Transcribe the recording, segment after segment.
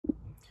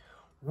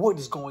What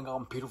is going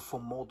on, beautiful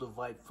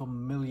Moldavite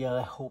familia?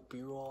 I hope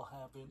you're all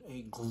having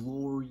a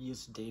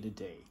glorious day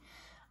today.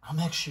 I'm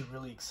actually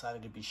really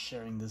excited to be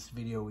sharing this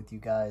video with you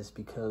guys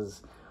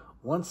because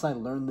once I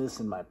learned this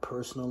in my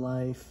personal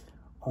life,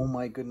 oh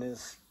my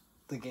goodness,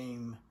 the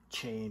game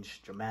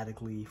changed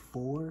dramatically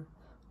for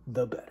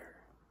the better.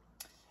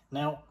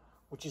 Now,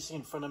 what you see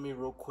in front of me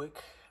real quick,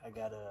 I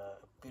got a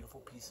beautiful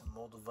piece of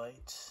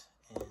Moldavite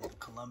and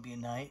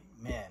Colombianite,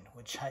 man,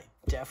 which I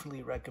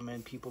definitely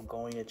recommend people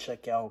going to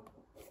check out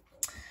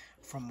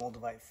from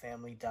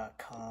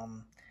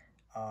moldavitefamily.com.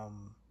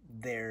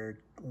 Their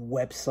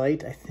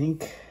website, I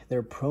think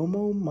their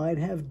promo might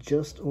have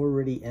just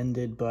already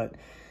ended, but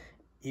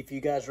if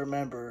you guys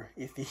remember,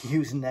 if you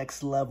use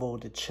Next Level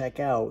to check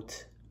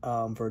out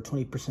for a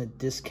 20%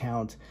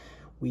 discount,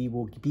 we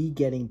will be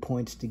getting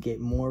points to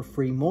get more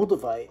free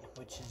Moldavite,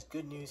 which is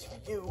good news for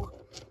you,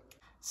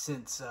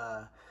 since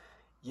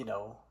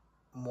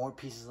more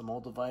pieces of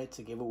Moldavite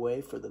to give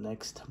away for the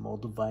next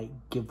Moldavite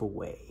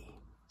giveaway.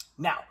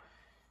 Now,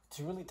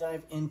 to really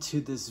dive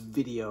into this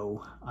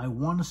video, I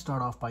want to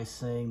start off by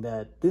saying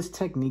that this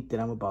technique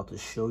that I'm about to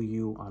show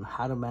you on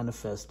how to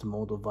manifest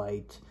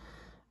Moldavite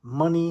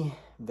money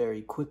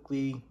very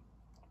quickly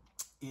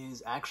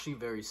is actually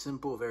very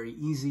simple, very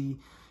easy,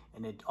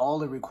 and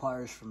all it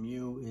requires from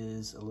you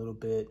is a little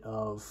bit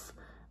of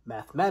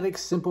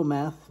mathematics, simple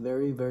math,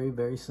 very, very,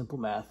 very simple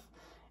math,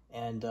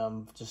 and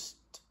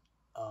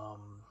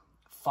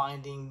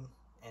finding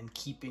and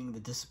keeping the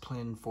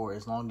discipline for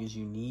as long as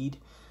you need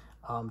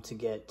to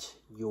get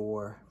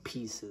your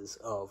pieces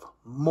of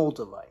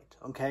Moldavite.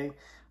 Okay,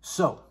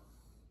 so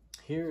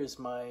here is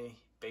my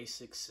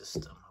basic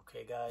system.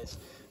 Okay, guys,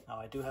 now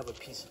I do have a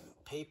piece of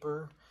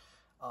paper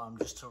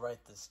just to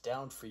write this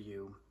down for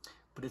you,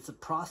 but it's a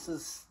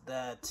process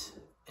that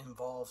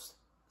involves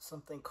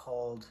something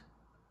called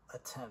a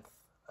tenth,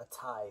 a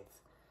tithe,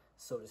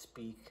 so to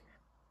speak.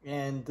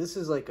 And this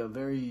is like a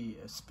very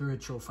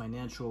spiritual,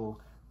 financial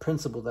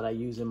principle that I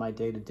use in my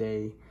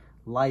day-to-day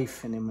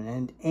life and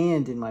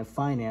in my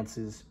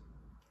finances.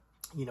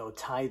 You know,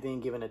 tithing,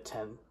 giving a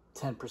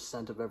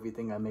 10% of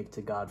everything I make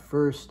to God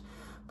first.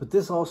 But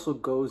this also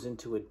goes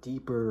into a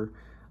deeper,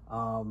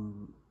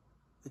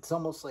 it's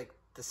almost like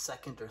the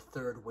second or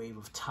third wave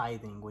of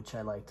tithing, which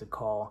I like to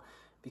call,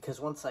 because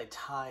once I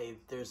tithe,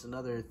 there's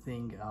another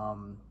thing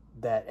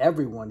that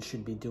everyone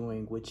should be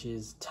doing, which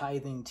is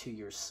tithing to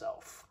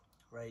yourself,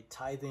 right?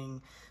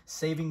 Tithing,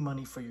 saving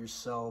money for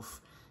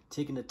yourself,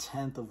 taking a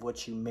tenth of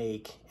what you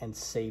make and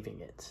saving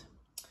it.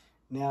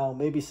 Now,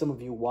 maybe some of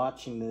you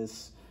watching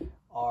this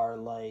are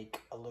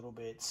like a little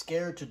bit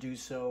scared to do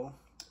so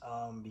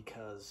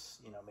because,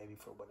 maybe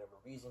for whatever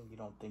reason, you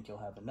don't think you'll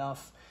have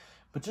enough.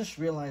 But just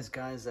realize,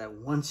 guys, that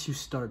once you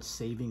start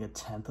saving a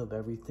tenth of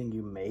everything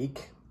you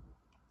make,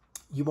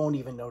 you won't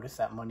even notice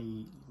that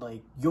money.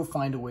 Like, you'll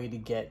find a way to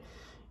get,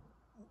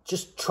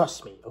 just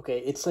trust me, okay?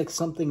 It's like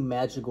something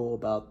magical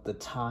about the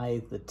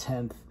tithe, the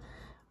tenth.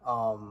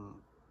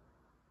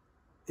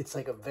 It's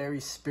like a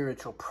very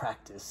spiritual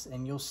practice,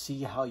 and you'll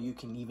see how you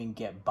can even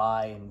get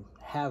by and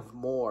have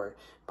more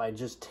by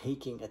just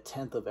taking a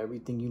tenth of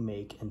everything you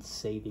make and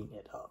saving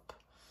it up.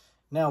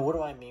 Now, what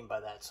do I mean by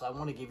that? So I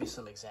want to give you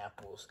some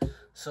examples.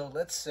 So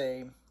let's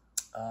say,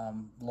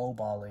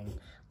 lowballing,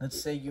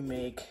 let's say you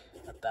make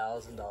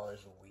 $1,000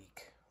 a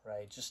week,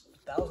 right? Just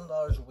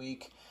 $1,000 a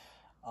week.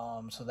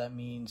 So that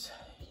means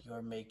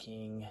you're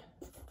making,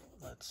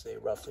 let's say,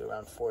 roughly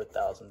around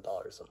 $4,000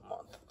 a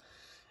month.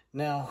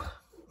 Now,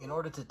 in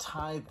order to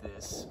tithe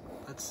this,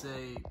 let's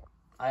say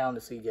I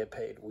honestly get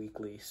paid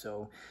weekly.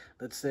 So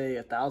let's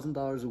say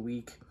 $1,000 a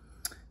week.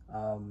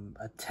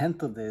 A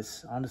tenth of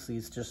this, honestly,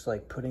 it's just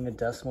like putting a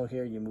decimal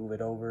here. You move it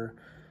over.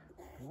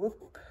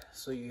 Whoop.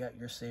 So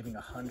you're saving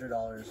 $100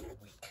 a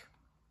week.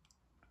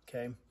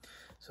 Okay.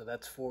 So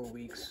that's 4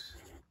 weeks.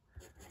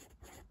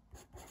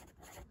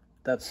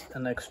 That's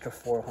an extra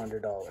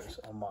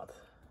 $400 a month.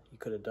 You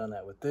could have done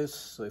that with this.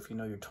 So if you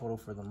know your total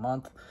for the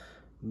month,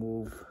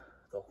 move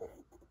the whole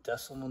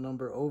decimal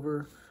number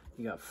over,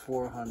 you got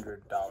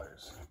 $400,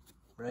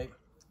 right?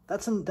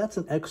 That's an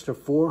extra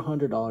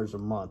 $400 a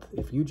month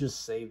if you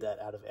just save that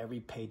out of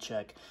every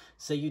paycheck.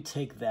 Say you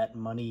take that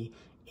money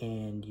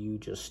and you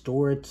just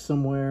store it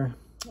somewhere.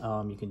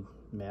 You can,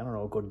 I don't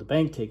know, go to the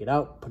bank, take it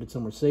out, put it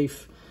somewhere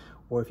safe,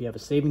 or if you have a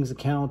savings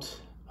account,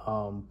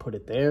 put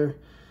it there.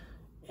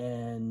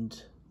 And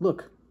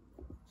look,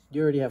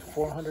 you already have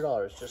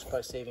 $400 just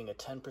by saving a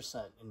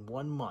 10% in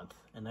 1 month,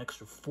 an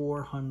extra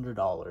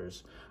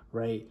 $400,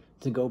 right,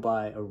 to go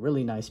buy a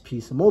really nice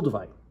piece of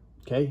Moldavite,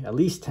 okay, at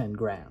least 10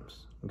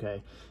 grams,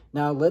 okay.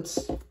 Now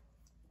let's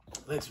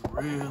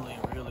really,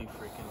 really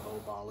freaking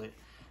lowball it.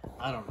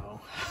 I don't know.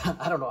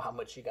 I don't know how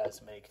much you guys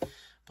make,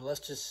 but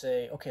let's just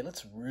say, okay,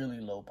 let's really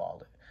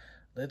lowball it.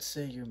 Let's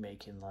say you're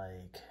making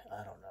like, I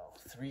don't know,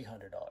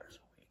 $300 a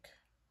week,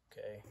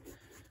 okay,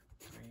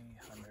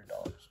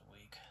 $300 a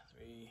week,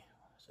 3,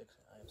 6,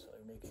 9, so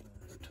you're making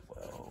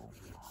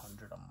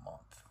 $1,200 a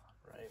month,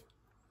 right?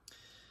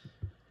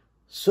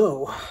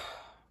 So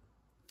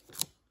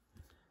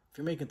if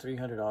you're making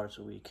 $300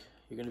 a week,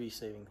 you're going to be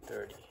saving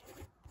 30.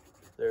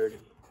 30,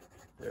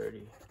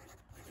 30,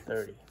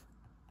 30.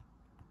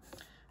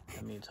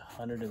 That means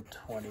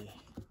 $120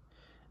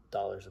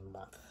 a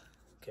month,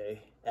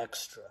 okay?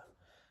 Extra.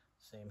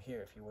 Same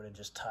here. If you were to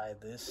just tie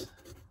this,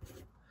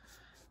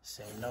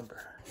 same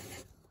number,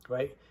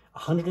 right?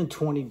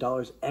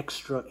 $120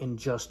 extra in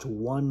just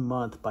 1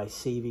 month by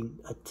saving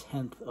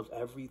 1/10 of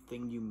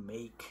everything you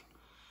make,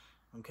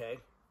 okay?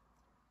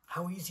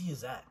 How easy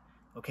is that?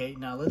 Okay,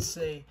 now let's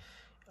say,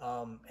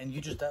 and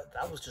you just,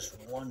 that was just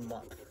 1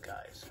 month,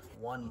 guys.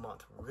 1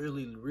 month,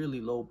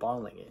 really low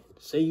balling it.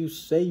 Say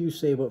you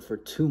save up for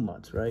 2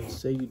 months, right?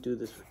 Say you do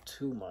this for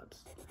 2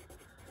 months,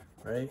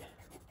 right?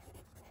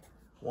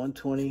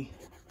 120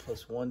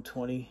 plus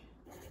 120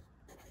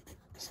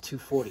 is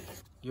 240.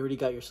 You already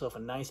got yourself a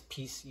nice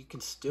piece. You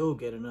can still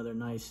get another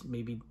nice,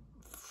 maybe,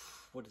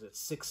 what is it,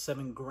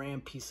 6-7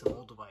 gram piece of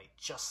Moldavite,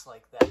 just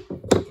like that,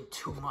 in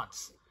 2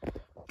 months.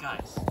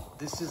 Guys,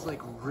 this is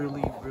like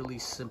really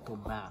simple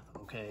math,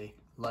 okay?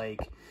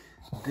 Like,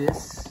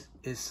 this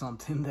is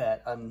something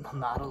that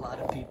not a lot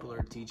of people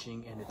are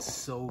teaching, and it's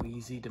so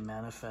easy to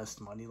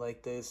manifest money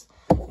like this.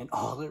 And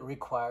all it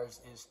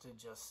requires is to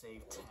just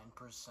save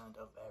 10%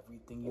 of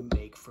everything you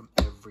make from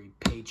every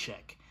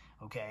paycheck,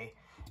 okay?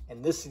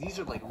 And these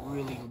are like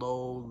really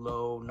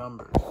low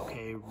numbers,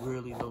 okay?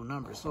 Really low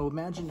numbers. So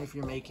imagine if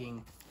you're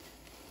making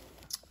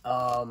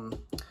a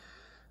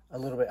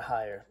little bit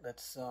higher.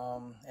 Let's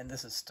and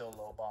this is still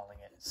lowballing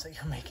it. Say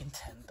you're making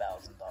 $10,000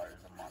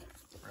 a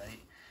month, right?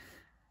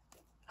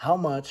 How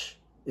much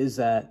is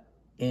that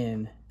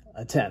in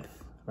 1/10,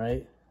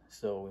 right?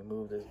 So we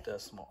move this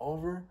decimal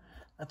over.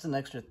 That's an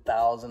extra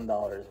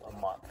 $1,000 a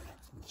month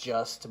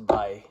just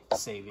by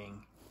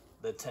saving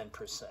the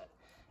 10%.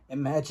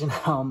 Imagine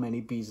how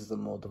many pieces of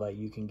Moldavite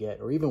you can get,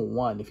 or even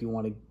one if you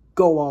want to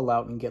go all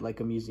out and get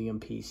like a museum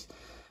piece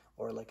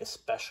or like a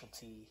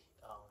specialty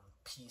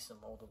piece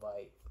of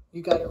Moldavite.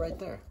 You got it right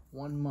there.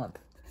 1 month.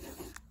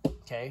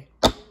 Okay?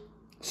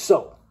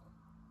 So,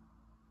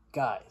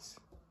 guys,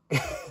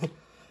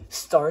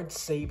 start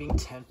saving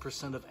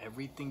 10% of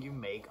everything you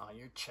make on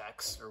your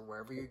checks or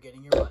wherever you're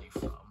getting your money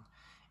from.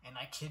 And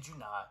I kid you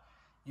not,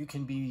 you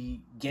can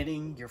be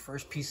getting your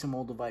first piece of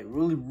Moldavite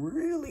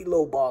really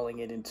lowballing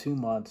it in 2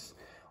 months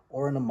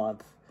or in a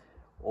month,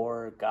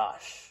 or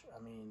gosh, I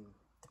mean,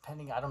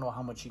 depending, I don't know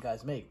how much you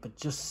guys make, but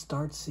just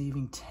start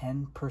saving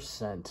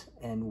 10%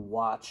 and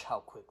watch how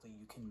quickly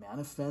you can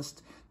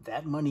manifest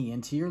that money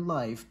into your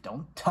life.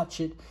 Don't touch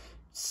it,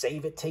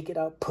 save it, take it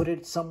out, put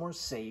it somewhere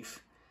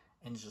safe,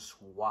 and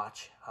just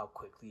watch how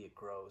quickly it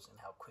grows and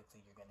how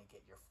quickly you're going to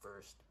get your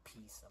first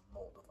piece of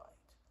Moldavite,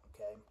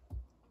 okay?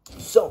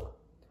 So,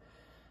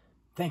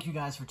 thank you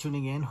guys for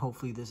tuning in.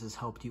 Hopefully this has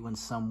helped you in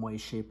some way,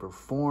 shape, or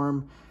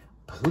form.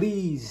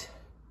 Please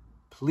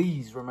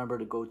remember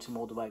to go to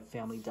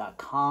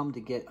moldavitefamily.com to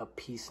get a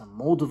piece of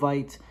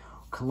Moldavite,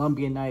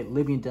 Colombianite,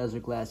 Libyan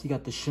desert glass. You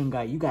got the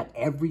shungite. You got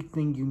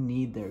everything you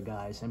need there,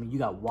 guys. I mean, you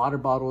got water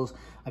bottles.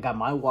 I got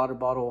my water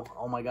bottle.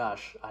 Oh my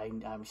gosh. I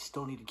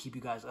still need to keep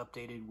you guys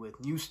updated with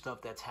new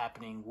stuff that's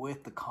happening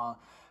with the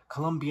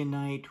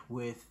Colombianite,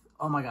 with,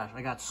 oh my gosh,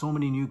 I got so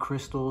many new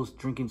crystals,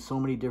 drinking so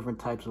many different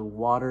types of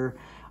water.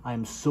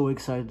 I'm so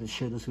excited to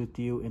share this with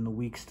you in the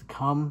weeks to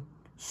come.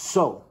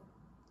 So,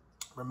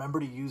 remember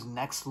to use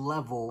Next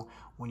Level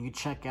when you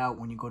check out,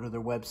 when you go to their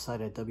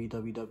website at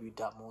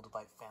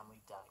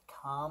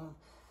www.moldavitefamily.com.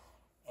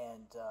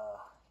 And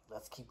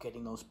let's keep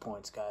getting those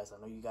points, guys. I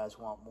know you guys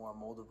want more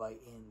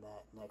Moldavite in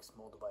that next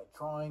Moldavite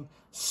drawing.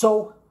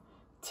 So,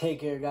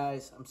 take care,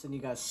 guys. I'm sending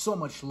you guys so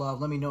much love.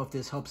 Let me know if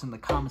this helps in the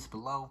comments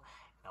below.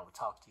 And I will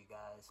talk to you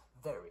guys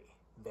very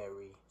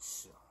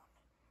soon.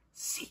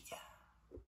 See ya.